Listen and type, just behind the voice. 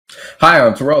Hi,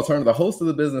 I'm Terrell Turner, the host of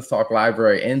the Business Talk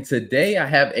Library, and today I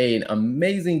have an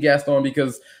amazing guest on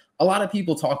because a lot of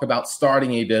people talk about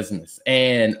starting a business,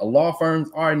 and law firms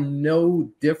are no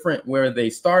different where they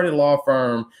start a law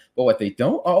firm, but what they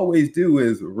don't always do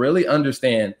is really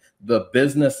understand the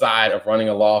business side of running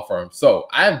a law firm. So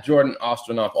I have Jordan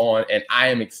Ostroff on, and I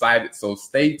am excited, so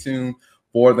stay tuned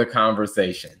for the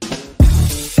conversation.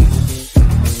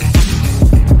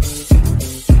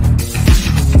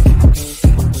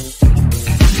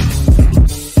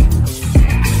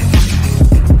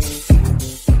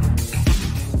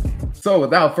 So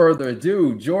without further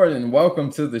ado, Jordan,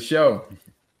 welcome to the show.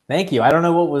 Thank you. I don't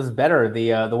know what was better,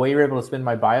 the way you were able to spin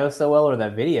my bio so well or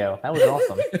that video. That was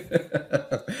awesome.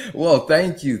 Well,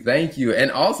 thank you.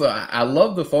 And also, I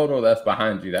love the photo that's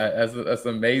behind you. That's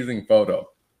an amazing photo.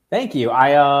 Thank you.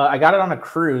 I got it on a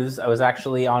cruise. I was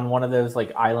actually on one of those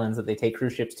like islands that they take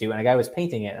cruise ships to, and a guy was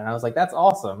painting it, and I was like, "That's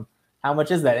awesome. How much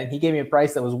is that?" And he gave me a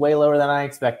price that was way lower than I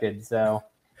expected. So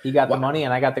he got the money,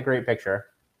 and I got the great picture.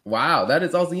 Wow, that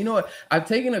is awesome. You know what? I've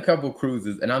taken a couple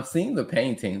cruises and I've seen the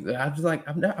paintings. And I was like,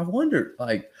 I wondered,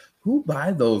 like, who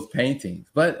buy those paintings?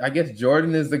 But I guess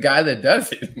Jordan is the guy that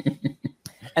does it.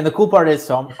 And the cool part is,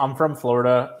 so I'm from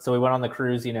Florida, so we went on the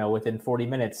cruise, within 40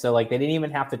 minutes. So like they didn't even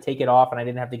have to take it off, and I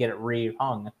didn't have to get it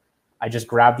rehung. I just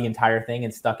grabbed the entire thing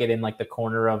and stuck it in like the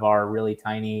corner of our really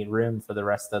tiny room for the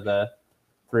rest of the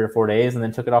 3 or 4 days, and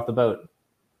then took it off the boat.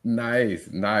 Nice.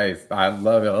 I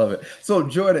love it. So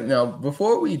Jordan, now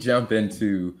before we jump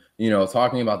into,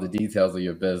 talking about the details of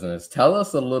your business, tell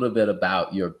us a little bit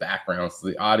about your background so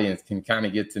the audience can kind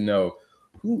of get to know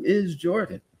who is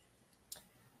Jordan.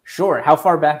 Sure. How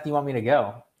far back do you want me to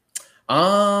go?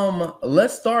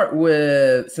 Let's start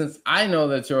with, since I know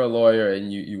that you're a lawyer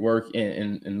and you work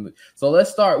in so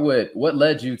let's start with what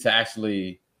led you to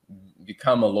actually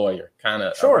become a lawyer, kind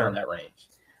of around that range.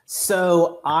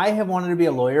 So I have wanted to be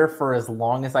a lawyer for as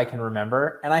long as I can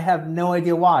remember, and I have no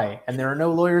idea why. And there are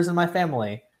no lawyers in my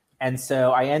family. And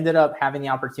so I ended up having the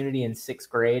opportunity in 6th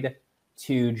grade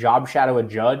to job shadow a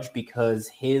judge because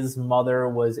his mother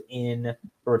was in a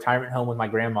retirement home with my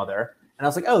grandmother. And I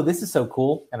was like, oh, this is so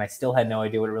cool. And I still had no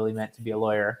idea what it really meant to be a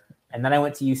lawyer. And then I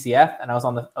went to UCF and I was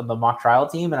on the mock trial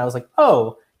team. And I was like,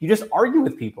 oh, you just argue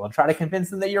with people and try to convince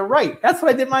them that you're right. That's what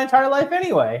I did my entire life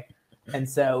anyway. And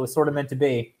so it was sort of meant to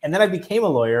be. And then I became a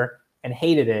lawyer and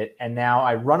hated it. And now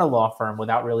I run a law firm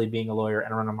without really being a lawyer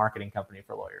and run a marketing company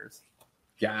for lawyers.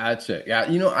 Gotcha. Yeah.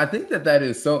 I think that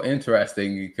is so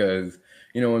interesting because,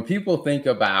 when people think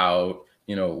about,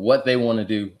 what they want to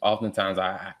do, oftentimes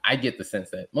I get the sense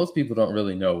that most people don't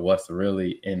really know what's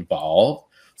really involved.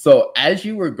 So as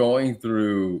you were going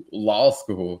through law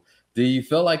school, do you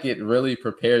feel like it really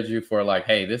prepared you for like,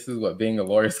 hey, this is what being a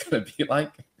lawyer is going to be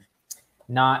like?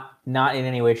 Not in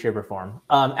any way, shape, or form.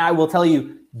 I will tell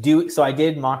you, so I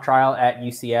did mock trial at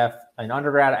UCF in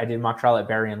undergrad. I did mock trial at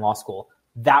Barry in law school.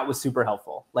 That was super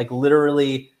helpful. Like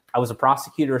literally, I was a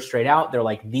prosecutor straight out. They're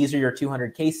like, these are your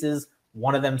 200 cases.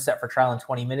 One of them set for trial in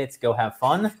 20 minutes. Go have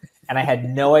fun. And I had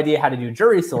no idea how to do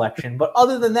jury selection. But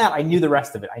other than that, I knew the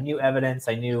rest of it. I knew evidence.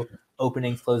 I knew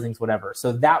openings, closings, whatever.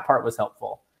 So that part was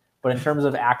helpful. But in terms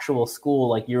of actual school,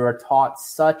 like you are taught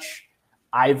such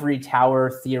ivory tower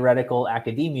theoretical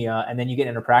academia, and then you get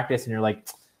into practice and you're like,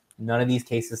 none of these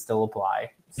cases still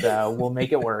apply. So we'll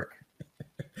make it work.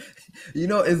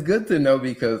 It's good to know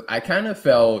because I kind of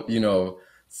felt,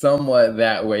 somewhat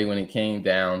that way when it came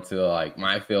down to like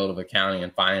my field of accounting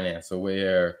and finance. So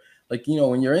where like,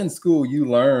 when you're in school, you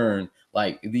learn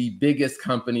like the biggest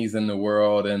companies in the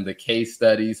world and the case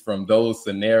studies from those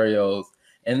scenarios.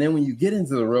 And then when you get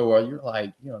into the real world, you're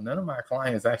like, none of my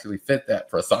clients actually fit that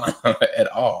persona at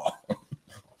all.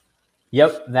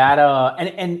 Yep. That,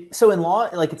 and so in law,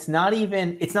 like it's not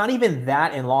even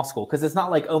that in law school. Cause it's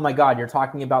not like, oh my God, you're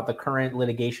talking about the current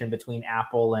litigation between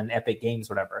Apple and Epic Games,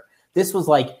 whatever. This was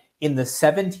like in the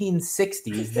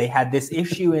 1760s, they had this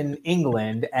issue in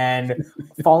England and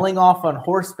falling off on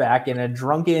horseback in a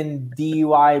drunken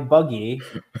DUI buggy.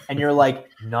 And you're like,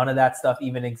 none of that stuff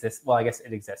even exists. Well, I guess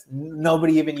it exists.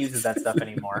 Nobody even uses that stuff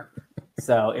anymore.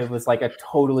 So it was like a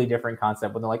totally different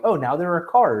concept when they're like, oh, now there are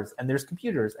cars and there's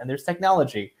computers and there's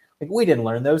technology. Like we didn't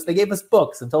learn those. They gave us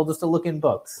books and told us to look in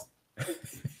books.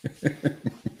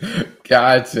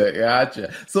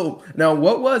 Gotcha. So now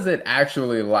what was it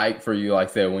actually like for you? Like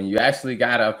I said, when you actually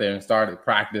got out there and started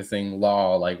practicing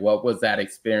law, like what was that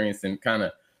experience and kind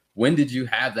of when did you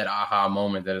have that aha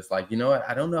moment that it's like, you know what,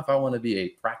 I don't know if I want to be a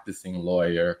practicing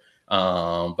lawyer,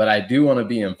 but I do want to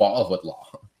be involved with law.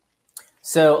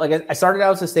 So like I started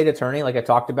out as a state attorney, like I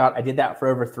talked about. I did that for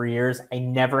over 3 years. I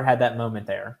never had that moment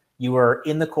there. You were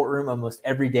in the courtroom almost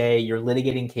every day. You're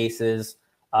litigating cases.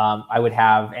 I would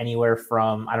have anywhere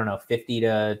from, I don't know, 50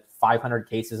 to 500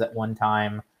 cases at one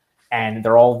time. And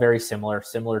they're all very similar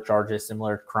charges,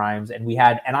 similar crimes. And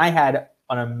I had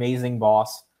an amazing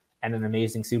boss and an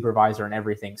amazing supervisor and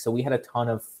everything. So we had a ton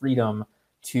of freedom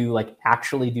to like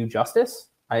actually do justice.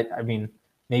 I mean,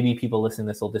 maybe people listening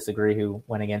to this will disagree who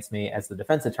went against me as the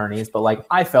defense attorneys, but like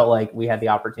I felt like we had the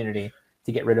opportunity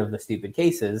to get rid of the stupid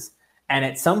cases. And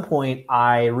at some point,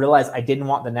 I realized I didn't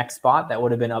want the next spot that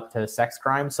would have been up to sex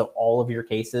crimes. So all of your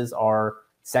cases are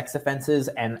sex offenses.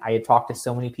 And I had talked to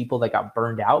so many people that got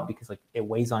burned out because like it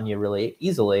weighs on you really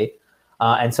easily.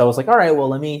 And so I was like, all right, well,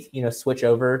 let me, switch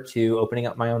over to opening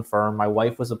up my own firm. My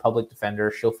wife was a public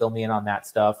defender. She'll fill me in on that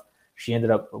stuff. We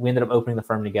ended up opening the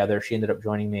firm together. She ended up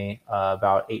joining me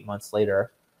about 8 months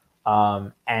later.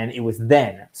 And it was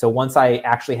then. So once I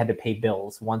actually had to pay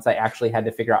bills, once I actually had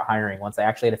to figure out hiring, once I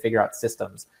actually had to figure out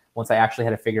systems, once I actually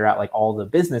had to figure out like all the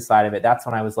business side of it, that's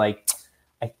when I was like,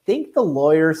 I think the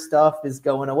lawyer stuff is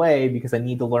going away because I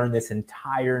need to learn this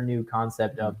entire new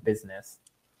concept of business.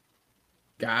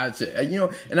 Gotcha.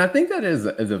 And I think that is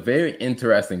a very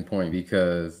interesting point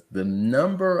because the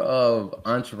number of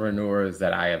entrepreneurs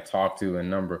that I have talked to and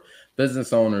number of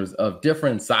business owners of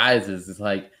different sizes is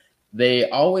like, they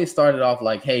always started off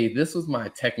like, hey, this was my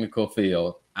technical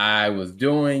field. I was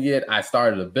doing it. I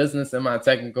started a business in my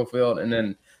technical field. And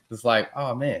then it's like,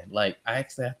 oh man, like I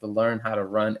actually have to learn how to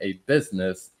run a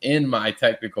business in my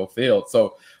technical field.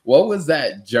 So what was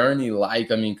that journey like?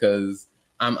 I mean, because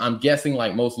I'm guessing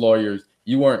like most lawyers,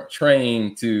 you weren't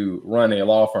trained to run a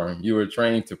law firm. You were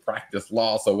trained to practice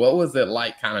law. So what was it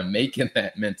like kind of making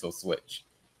that mental switch?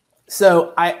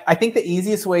 So I think the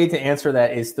easiest way to answer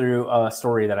that is through a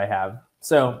story that I have.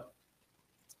 So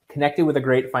connected with a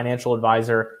great financial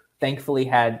advisor, thankfully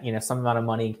had, some amount of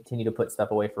money and continue to put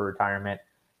stuff away for retirement.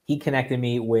 He connected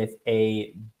me with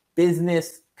a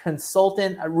business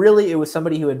consultant. Really, it was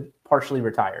somebody who had partially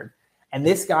retired. And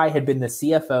this guy had been the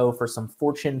CFO for some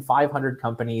Fortune 500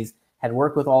 companies, had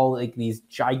worked with all like these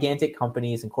gigantic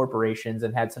companies and corporations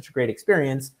and had such a great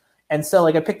experience. And so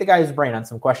like I picked the guy's brain on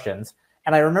some questions.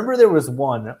 And I remember there was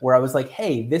one where I was like,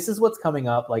 hey, this is what's coming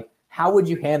up. Like, how would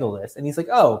you handle this? And he's like,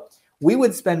 oh, we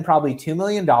would spend probably $2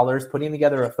 million putting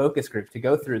together a focus group to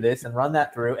go through this and run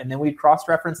that through. And then we'd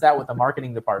cross-reference that with the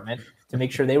marketing department to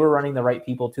make sure they were running the right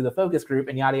people to the focus group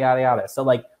and yada, yada, yada. So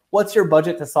like, what's your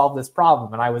budget to solve this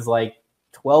problem? And I was like,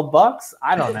 $12?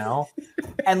 I don't know.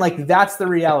 And like, that's the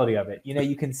reality of it.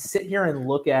 You can sit here and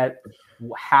look at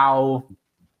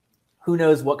who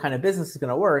knows what kind of business is going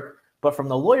to work. But from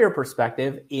the lawyer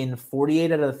perspective, in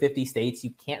 48 out of the 50 states,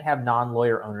 you can't have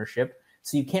non-lawyer ownership.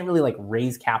 So you can't really like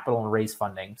raise capital and raise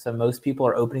funding. So most people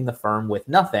are opening the firm with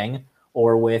nothing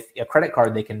or with a credit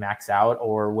card they can max out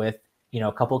or with,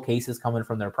 a couple cases coming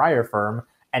from their prior firm.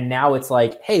 And now it's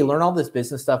like, hey, learn all this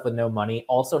business stuff with no money,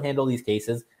 also handle these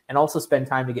cases and also spend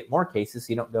time to get more cases so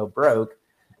you don't go broke.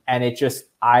 And it just,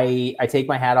 I take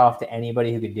my hat off to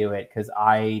anybody who could do it because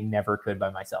I never could by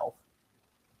myself.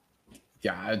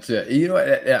 Gotcha.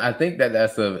 I think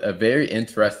that's a very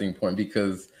interesting point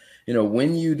because,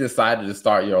 when you decided to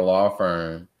start your law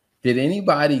firm, did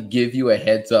anybody give you a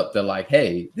heads up that like,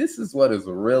 hey, this is what it's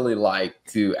really like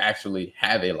to actually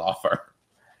have a law firm?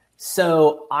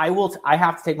 So I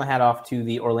have to take my hat off to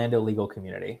the Orlando legal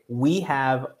community. We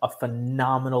have a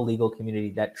phenomenal legal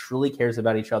community that truly cares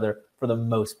about each other for the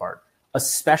most part,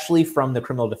 especially from the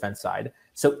criminal defense side.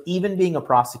 So even being a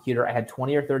prosecutor, I had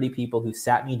 20 or 30 people who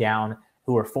sat me down,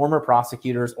 who were former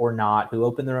prosecutors or not, who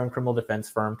opened their own criminal defense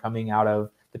firm coming out of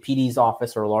the PD's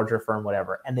office or a larger firm,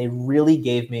 whatever. And they really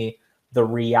gave me the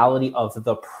reality of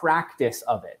the practice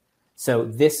of it. So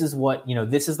this is what,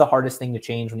 this is the hardest thing to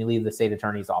change when you leave the state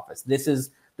attorney's office. This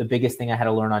is the biggest thing I had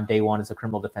to learn on day one as a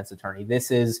criminal defense attorney. This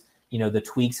is, the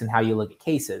tweaks and how you look at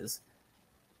cases.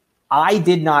 I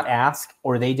did not ask,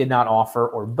 or they did not offer,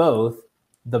 or both,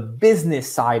 the business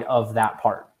side of that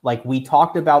part. Like we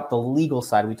talked about the legal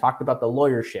side, we talked about the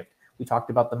lawyer shift, we talked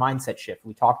about the mindset shift,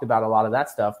 we talked about a lot of that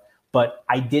stuff, but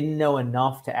I didn't know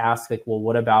enough to ask like, well,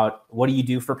 what do you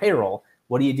do for payroll?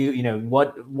 What do you do?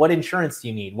 What insurance do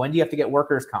you need? When do you have to get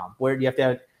workers' comp? Where do you have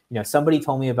to have, somebody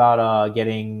told me about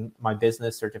getting my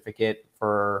business certificate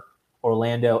for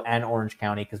Orlando and Orange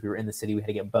County because we were in the city. We had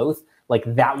to get both. Like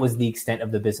that was the extent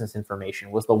of the business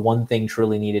information, was the one thing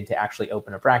truly needed to actually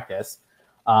open a practice.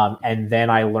 And then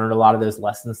I learned a lot of those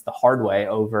lessons the hard way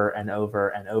over and over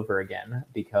and over again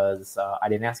because I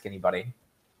didn't ask anybody.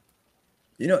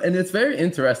 And it's very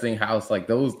interesting how it's like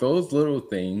those little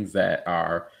things that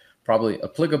are probably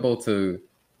applicable to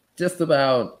just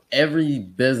about every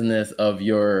business of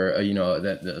your,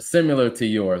 that's similar to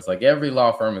yours, like every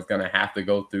law firm is going to have to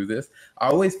go through this. I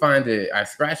always find it, I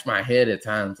scratch my head at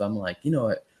times. I'm like, you know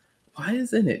what? Why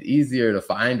isn't it easier to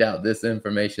find out this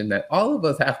information that all of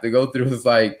us have to go through? It's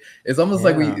like, it's almost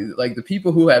like like the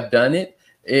people who have done it,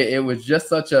 it was just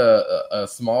such a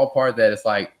small part that it's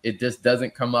like, it just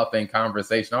doesn't come up in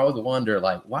conversation. I always wonder,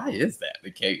 like, why is that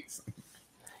the case?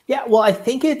 Yeah, well, I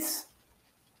think it's,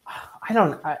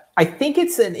 I think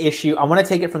it's an issue. I want to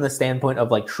take it from the standpoint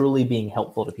of like truly being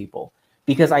helpful to people,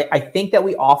 because I think that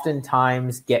we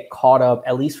oftentimes get caught up,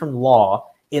 at least from law,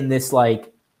 in this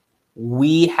like,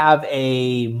 we have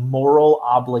a moral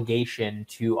obligation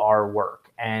to our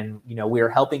work, and we are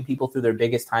helping people through their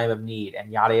biggest time of need, and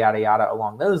yada yada yada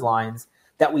along those lines,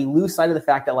 that we lose sight of the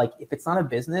fact that like, if it's not a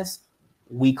business,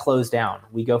 we close down,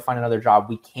 we go find another job.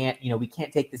 We can't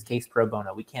take this case pro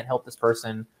bono. We can't help this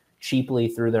person cheaply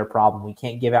through their problem. We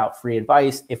can't give out free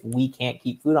advice if we can't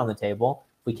keep food on the table,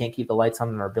 if we can't keep the lights on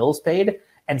and our bills paid.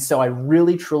 And so I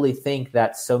really truly think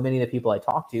that so many of the people I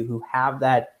talk to who have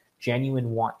that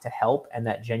genuine want to help and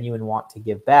that genuine want to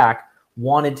give back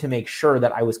wanted to make sure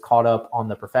that I was caught up on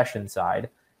the profession side,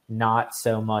 not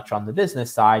so much on the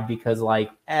business side, because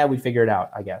like, we figure it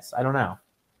out, I guess. I don't know.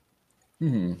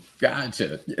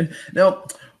 Gotcha. Now,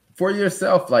 for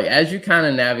yourself, like as you kind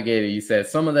of navigated, you said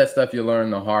some of that stuff you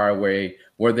learned the hard way.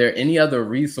 Were there any other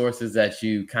resources that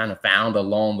you kind of found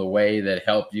along the way that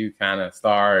helped you kind of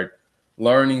start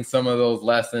learning some of those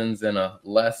lessons in a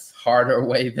less harder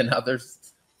way than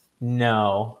others?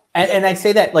 No. And I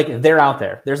say that like they're out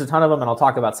there. There's a ton of them, and I'll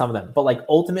talk about some of them. But like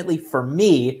ultimately for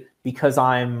me, because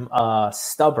I'm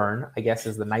stubborn, I guess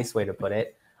is the nice way to put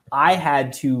it, I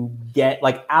had to get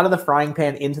like out of the frying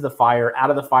pan into the fire, out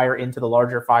of the fire into the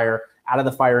larger fire, out of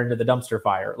the fire into the dumpster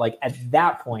fire. Like at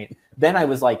that point, then I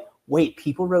was like, wait,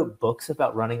 people wrote books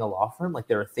about running a law firm. Like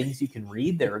there are things you can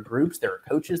read. There are groups, there are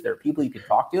coaches, there are people you can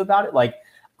talk to about it. Like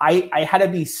I had to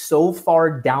be so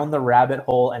far down the rabbit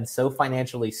hole and so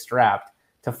financially strapped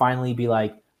to finally be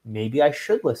like, maybe I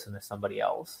should listen to somebody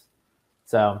else.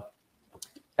 So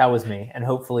that was me. And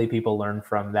hopefully people learn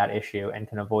from that issue and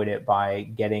can avoid it by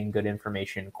getting good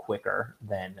information quicker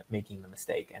than making the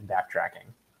mistake and backtracking.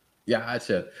 Yeah,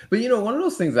 gotcha. But one of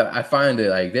those things that I find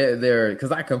it like they're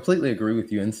because I completely agree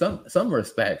with you in some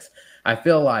respects. I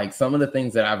feel like some of the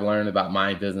things that I've learned about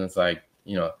my business, like,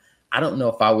 I don't know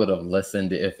if I would have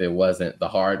listened if it wasn't the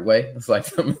hard way. It's like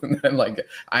something that, like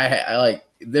I like.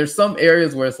 There's some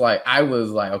areas where it's like I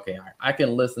was like, okay, I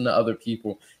can listen to other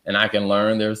people and I can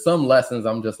learn. There's some lessons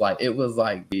I'm just like, it was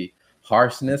like the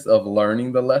harshness of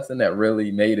learning the lesson that really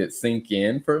made it sink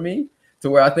in for me. To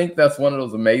where I think that's one of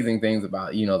those amazing things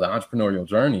about the entrepreneurial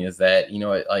journey is that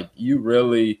like you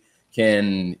really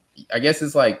can. I guess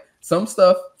it's like. Some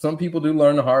stuff, some people do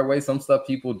learn the hard way. Some stuff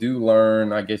people do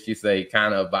learn, I guess you say,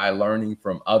 kind of by learning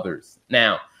from others.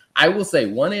 Now, I will say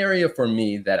one area for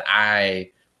me that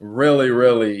I really,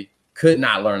 really could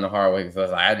not learn the hard way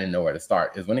because I didn't know where to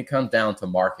start is when it comes down to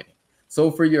marketing.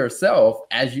 So for yourself,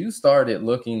 as you started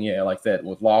looking at, like I said,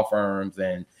 with law firms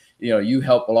and, you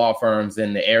help law firms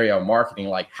in the area of marketing,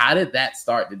 like how did that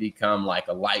start to become like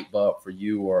a light bulb for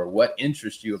you, or what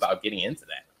interests you about getting into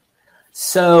that?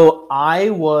 So I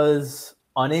was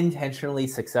unintentionally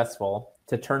successful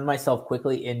to turn myself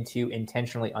quickly into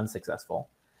intentionally unsuccessful.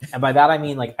 And by that, I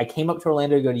mean, like I came up to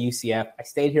Orlando to go to UCF. I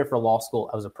stayed here for law school.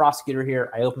 I was a prosecutor here.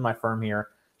 I opened my firm here.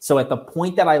 So at the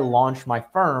point that I launched my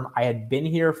firm, I had been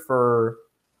here for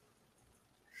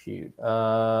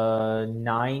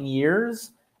 9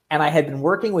 years. And I had been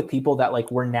working with people that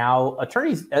like were now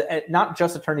attorneys, not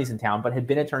just attorneys in town, but had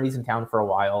been attorneys in town for a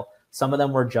while. Some of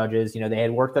them were judges, they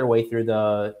had worked their way through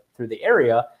the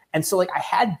area. And so like I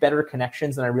had better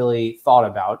connections than I really thought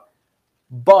about,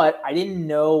 but I didn't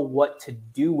know what to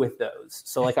do with those.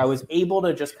 So like I was able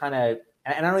to just kind of,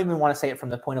 and I don't even want to say it from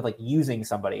the point of like using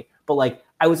somebody, but like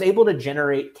I was able to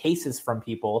generate cases from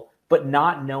people, but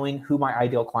not knowing who my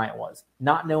ideal client was,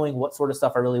 not knowing what sort of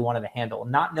stuff I really wanted to handle,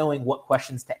 not knowing what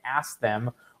questions to ask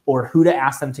them or who to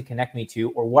ask them to connect me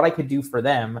to, or what I could do for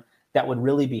them that would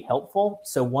really be helpful.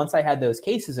 So once I had those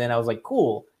cases in, I was like,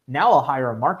 cool, now I'll hire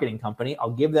a marketing company.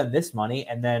 I'll give them this money.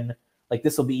 And then like,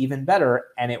 this will be even better.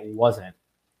 And it wasn't.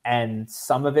 And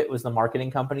some of it was the marketing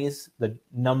companies, the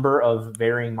number of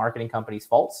varying marketing companies'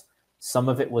 faults. Some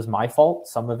of it was my fault.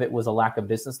 Some of it was a lack of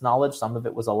business knowledge. Some of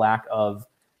it was a lack of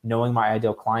knowing my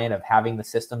ideal client, of having the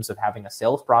systems, of having a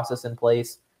sales process in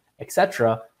place,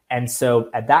 etc. And so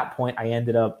at that point, I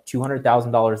ended up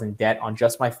 $200,000 in debt on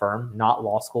just my firm, not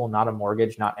law school, not a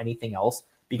mortgage, not anything else,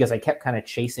 because I kept kind of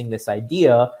chasing this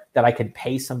idea that I could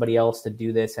pay somebody else to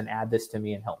do this and add this to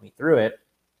me and help me through it.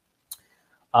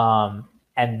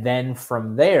 And then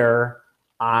from there,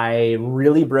 I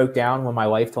really broke down when my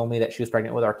wife told me that she was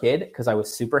pregnant with our kid, because I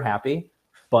was super happy.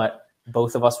 But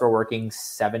both of us were working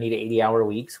 70 to 80-hour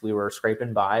weeks. We were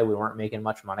scraping by. We weren't making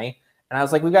much money. And I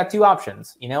was like, we've got two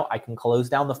options. I can close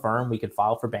down the firm. We could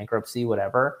file for bankruptcy,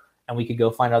 whatever, and we could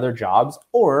go find other jobs,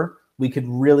 or we could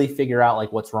really figure out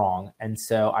like what's wrong. And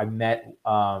so I met,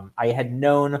 I had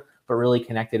known, but really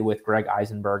connected with Greg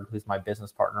Eisenberg, who's my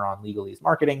business partner on Legalese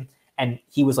Marketing. And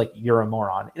he was like, you're a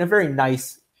moron, in a very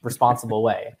nice, responsible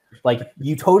way. Like,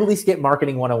 you totally skip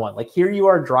marketing 101. Like, here you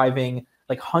are driving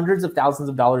like hundreds of thousands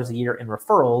of dollars a year in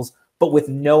referrals, but with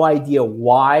no idea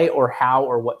why or how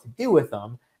or what to do with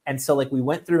them. And so like we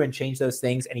went through and changed those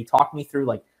things, and he talked me through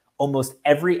like almost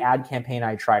every ad campaign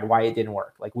I tried, why it didn't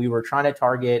work. Like, we were trying to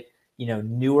target,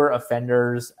 newer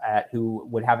offenders who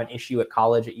would have an issue at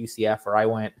college at UCF, where I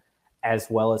went, as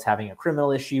well as having a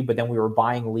criminal issue. But then we were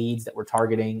buying leads that were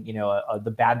targeting,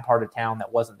 the bad part of town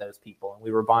that wasn't those people. And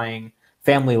we were buying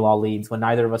family law leads when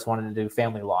neither of us wanted to do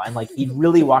family law. And like, he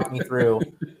really walked me through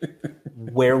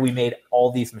where we made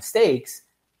all these mistakes,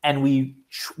 and we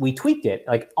tweaked it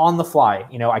like on the fly.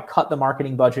 I cut the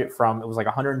marketing budget from, it was like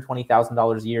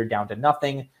 $120,000 a year down to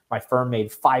nothing. My firm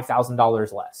made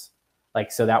 $5,000 less.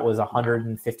 Like, so that was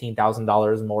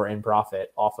 $115,000 more in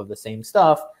profit off of the same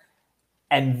stuff.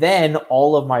 And then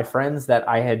all of my friends that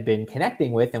I had been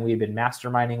connecting with and we had been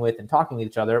masterminding with and talking with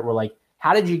each other were like,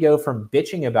 how did you go from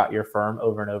bitching about your firm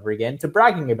over and over again to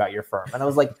bragging about your firm? And I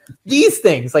was like, these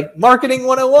things, like marketing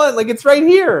 101, like it's right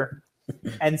here.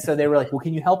 And so they were like, well,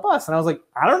 can you help us? And I was like,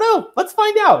 I don't know. Let's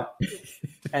find out.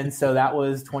 And so that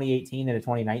was 2018 into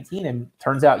 2019. And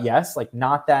turns out, yes, like,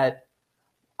 not that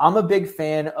I'm a big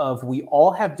fan of, we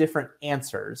all have different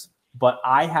answers, but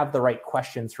I have the right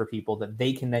questions for people that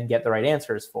they can then get the right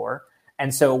answers for.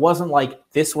 And so it wasn't like,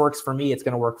 this works for me, it's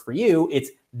going to work for you.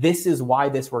 It's, this is why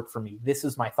this worked for me. This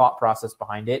is my thought process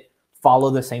behind it. Follow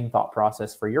the same thought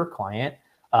process for your client.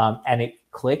 And it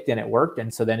clicked and it worked.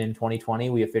 And so then in 2020,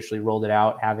 we officially rolled it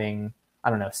out, having,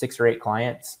 6 or 8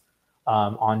 clients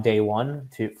on day one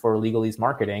for Legalese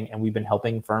Marketing. And we've been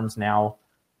helping firms now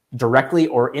directly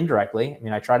or indirectly. I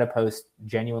mean, I try to post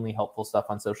genuinely helpful stuff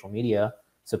on social media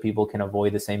so people can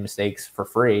avoid the same mistakes for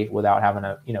free without having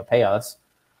to, pay us.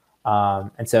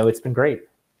 And so it's been great.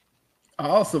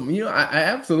 Awesome. I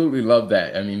absolutely love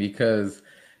that. I mean, because,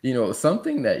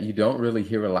 something that you don't really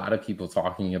hear a lot of people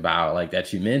talking about, like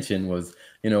that you mentioned, was,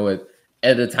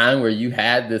 at a time where you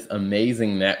had this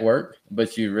amazing network,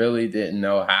 but you really didn't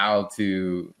know how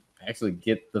to actually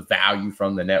get the value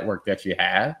from the network that you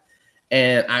have.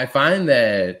 And I find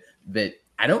that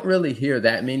I don't really hear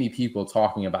that many people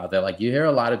talking about that. Like, you hear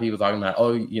a lot of people talking about,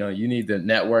 oh, you need to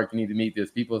network, you need to meet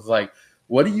these people. It's like,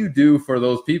 what do you do for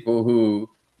those people who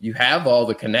you have all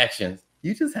the connections,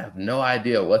 you just have no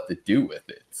idea what to do with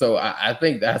it? So I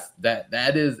think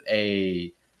that is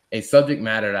a subject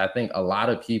matter that I think a lot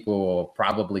of people will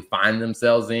probably find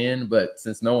themselves in, but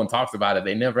since no one talks about it,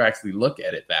 they never actually look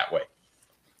at it that way.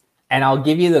 And I'll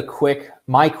give you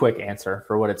my quick answer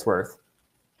for what it's worth.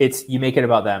 It's, you make it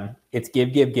about them. It's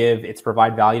give. It's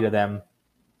provide value to them.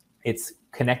 It's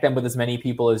connect them with as many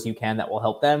people as you can that will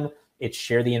help them. It's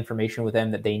share the information with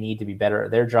them that they need to be better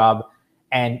at their job.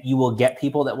 And you will get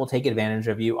people that will take advantage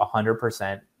of you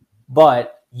 100%.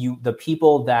 But the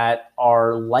people that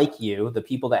are like you, the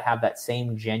people that have that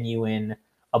same genuine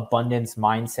abundance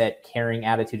mindset, caring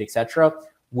attitude, etc.,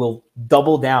 will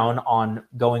double down on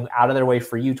going out of their way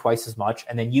for you twice as much.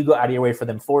 And then you go out of your way for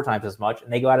them 4 times as much.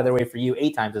 And they go out of their way for you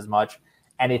 8 times as much.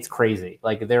 And it's crazy.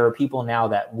 Like, there are people now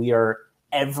that we are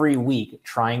every week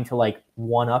trying to like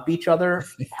one up each other,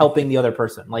 helping the other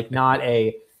person. Like, not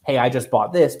a, hey, I just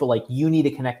bought this, but like, you need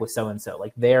to connect with so-and-so.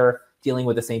 Like, they're dealing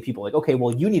with the same people. Like, okay,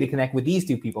 well, you need to connect with these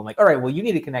 2 people. I'm like, all right, well, you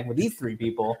need to connect with these 3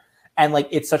 people. And like,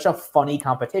 it's such a funny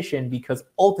competition because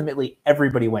ultimately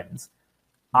everybody wins.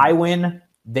 I win,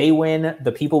 they win,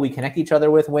 the people we connect each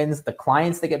other with wins, the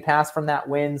clients that get passed from that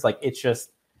wins. Like, it's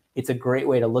a great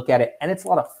way to look at it. And it's a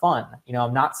lot of fun.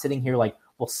 I'm not sitting here like,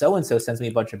 well, so-and-so sends me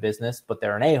a bunch of business, but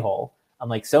they're an a-hole. I'm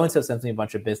like, so-and-so sends me a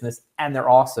bunch of business and they're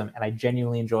awesome. And I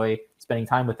genuinely enjoy spending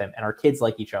time with them, and our kids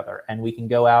like each other, and we can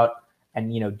go out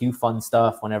and, do fun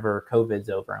stuff whenever COVID's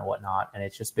over and whatnot. And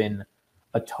it's just been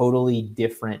a totally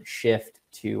different shift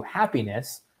to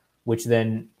happiness, which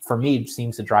then for me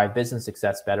seems to drive business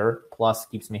success better, plus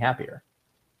keeps me happier.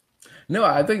 No,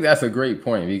 I think that's a great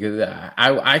point, because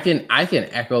I can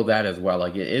echo that as well.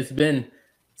 Like, it's been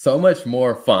so much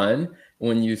more fun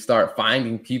when you start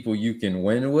finding people you can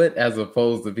win with as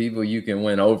opposed to people you can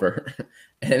win over.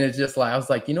 And it's just like, I was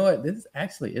like, you know what, this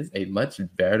actually is a much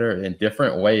better and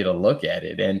different way to look at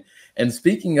it. And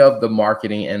speaking of the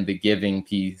marketing and the giving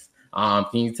piece, can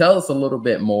you tell us a little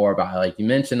bit more about, like you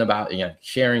mentioned about,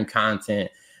 sharing content,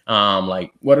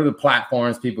 like what are the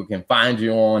platforms people can find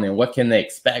you on, and what can they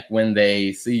expect when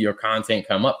they see your content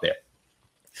come up there?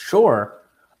 Sure.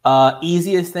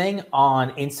 Easiest thing on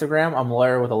Instagram, I'm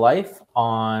Lawyer with a Life.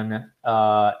 On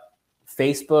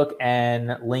Facebook and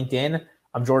LinkedIn,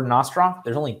 I'm Jordan Ostroff.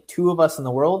 There's only 2 of us in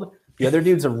the world. The other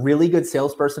dude's a really good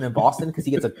salesperson in Boston because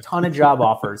he gets a ton of job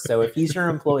offers. So if he's your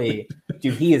employee,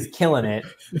 dude, he is killing it.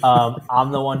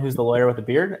 I'm the one who's the lawyer with the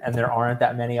beard, and there aren't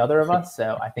that many other of us.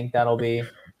 So I think that'll be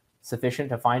sufficient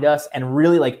to find us. And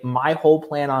really, like, my whole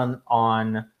plan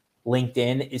on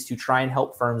LinkedIn is to try and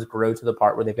help firms grow to the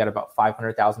part where they've got about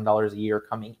 $500,000 a year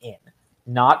coming in,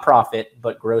 not profit,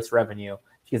 but gross revenue,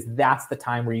 because that's the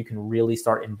time where you can really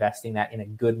start investing that in a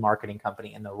good marketing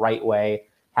company in the right way,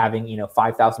 having,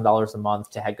 $5,000 a month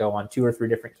to go on 2 or 3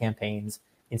 different campaigns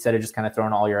instead of just kind of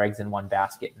throwing all your eggs in one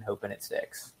basket and hoping it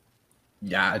sticks.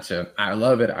 Gotcha. I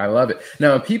love it. I love it.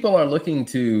 Now, if people are looking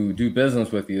to do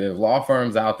business with you, there's law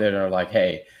firms out there that are like,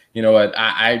 hey, you know what?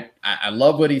 I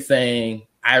love what he's saying.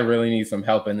 I really need some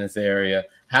help in this area.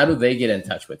 How do they get in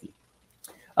touch with you?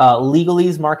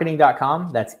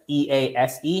 Legalesemarketing.com. That's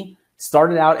EASE.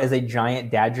 Started out as a giant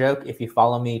dad joke. If you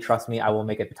follow me, trust me, I will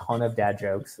make a ton of dad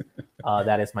jokes.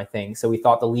 That is my thing. So we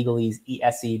thought the Legalese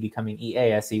ESE becoming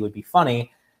EASE would be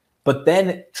funny. But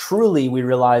then truly we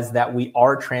realized that we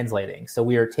are translating. So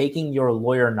we are taking your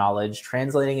lawyer knowledge,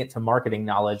 translating it to marketing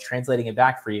knowledge, translating it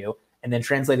back for you, and then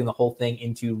translating the whole thing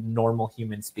into normal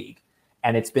human speak.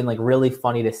 And it's been like really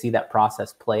funny to see that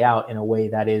process play out in a way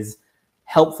that is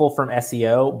helpful from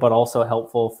SEO, but also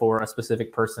helpful for a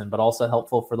specific person, but also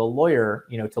helpful for the lawyer,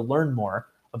 to learn more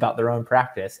about their own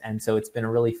practice. And so it's been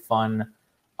a really fun,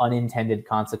 unintended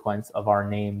consequence of our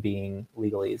name being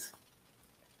Legalese.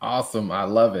 Awesome. I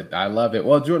love it. I love it.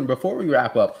 Well, Jordan, before we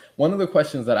wrap up, one of the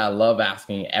questions that I love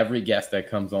asking every guest that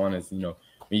comes on is, when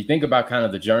you think about kind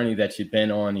of the journey that you've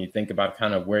been on, you think about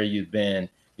kind of where you've been,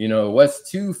 what's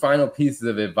 2 final pieces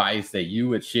of advice that you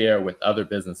would share with other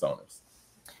business owners?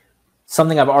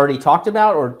 Something I've already talked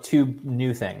about, or 2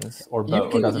 new things, or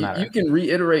both? It doesn't matter. You can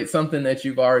reiterate something that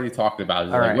you've already talked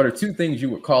about. Right. What are 2 things you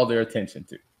would call their attention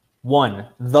to? 1,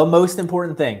 the most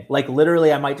important thing, like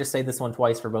literally, I might just say this one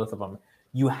twice for both of them.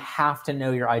 You have to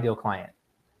know your ideal client.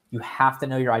 You have to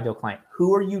know your ideal client.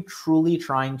 Who are you truly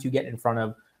trying to get in front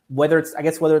of? Whether it's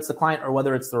the client or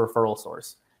whether it's the referral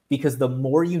source. Because the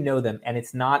more you know them, and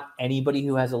it's not anybody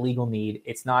who has a legal need,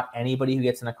 it's not anybody who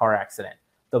gets in a car accident.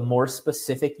 The more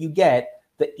specific you get,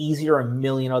 the easier a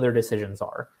million other decisions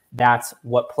are. That's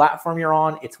what platform you're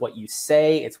on. It's what you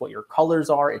say. It's what your colors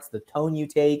are. It's the tone you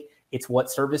take. It's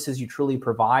what services you truly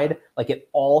provide. Like, it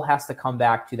all has to come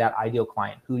back to that ideal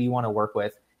client. Who do you want to work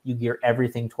with? You gear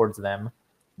everything towards them.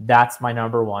 That's my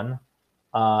number 1.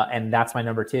 And that's my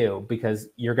number 2, because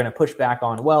you're going to push back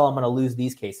on, well, I'm going to lose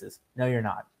these cases. No, you're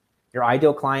not. Your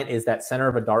ideal client is that center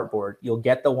of a dartboard. You'll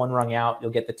get the 1 rung out.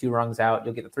 You'll get the 2 rungs out.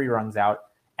 You'll get the 3 rungs out.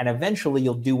 And eventually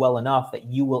you'll do well enough that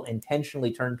you will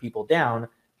intentionally turn people down.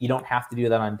 You don't have to do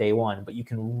that on day 1, but you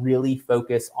can really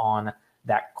focus on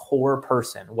that core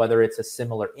person, whether it's a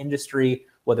similar industry,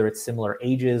 whether it's similar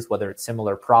ages, whether it's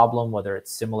similar problem, whether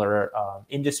it's similar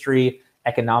industry,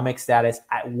 economic status,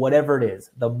 whatever it is.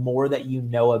 The more that you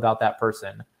know about that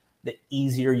person, the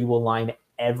easier you will line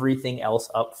everything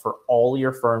else up for all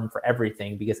your firm, for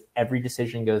everything, because every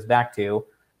decision goes back to,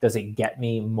 does it get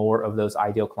me more of those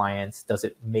ideal clients? Does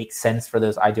it make sense for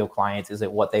those ideal clients? Is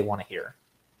it what they want to hear?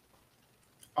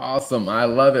 Awesome. I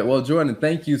love it. Well, Jordan,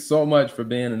 thank you so much for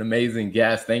being an amazing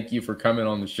guest. Thank you for coming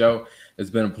on the show. It's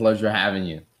been a pleasure having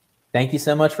you. Thank you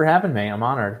so much for having me. I'm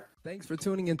honored. Thanks for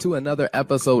tuning into another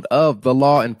episode of the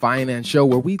Law and Finance Show,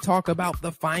 where we talk about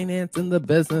the finance and the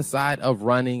business side of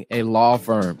running a law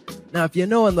firm. Now, if you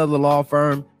know another law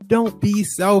firm, don't be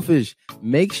selfish.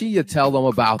 Make sure you tell them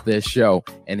about this show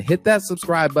and hit that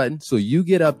subscribe button so you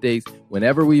get updates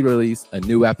whenever we release a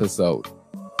new episode.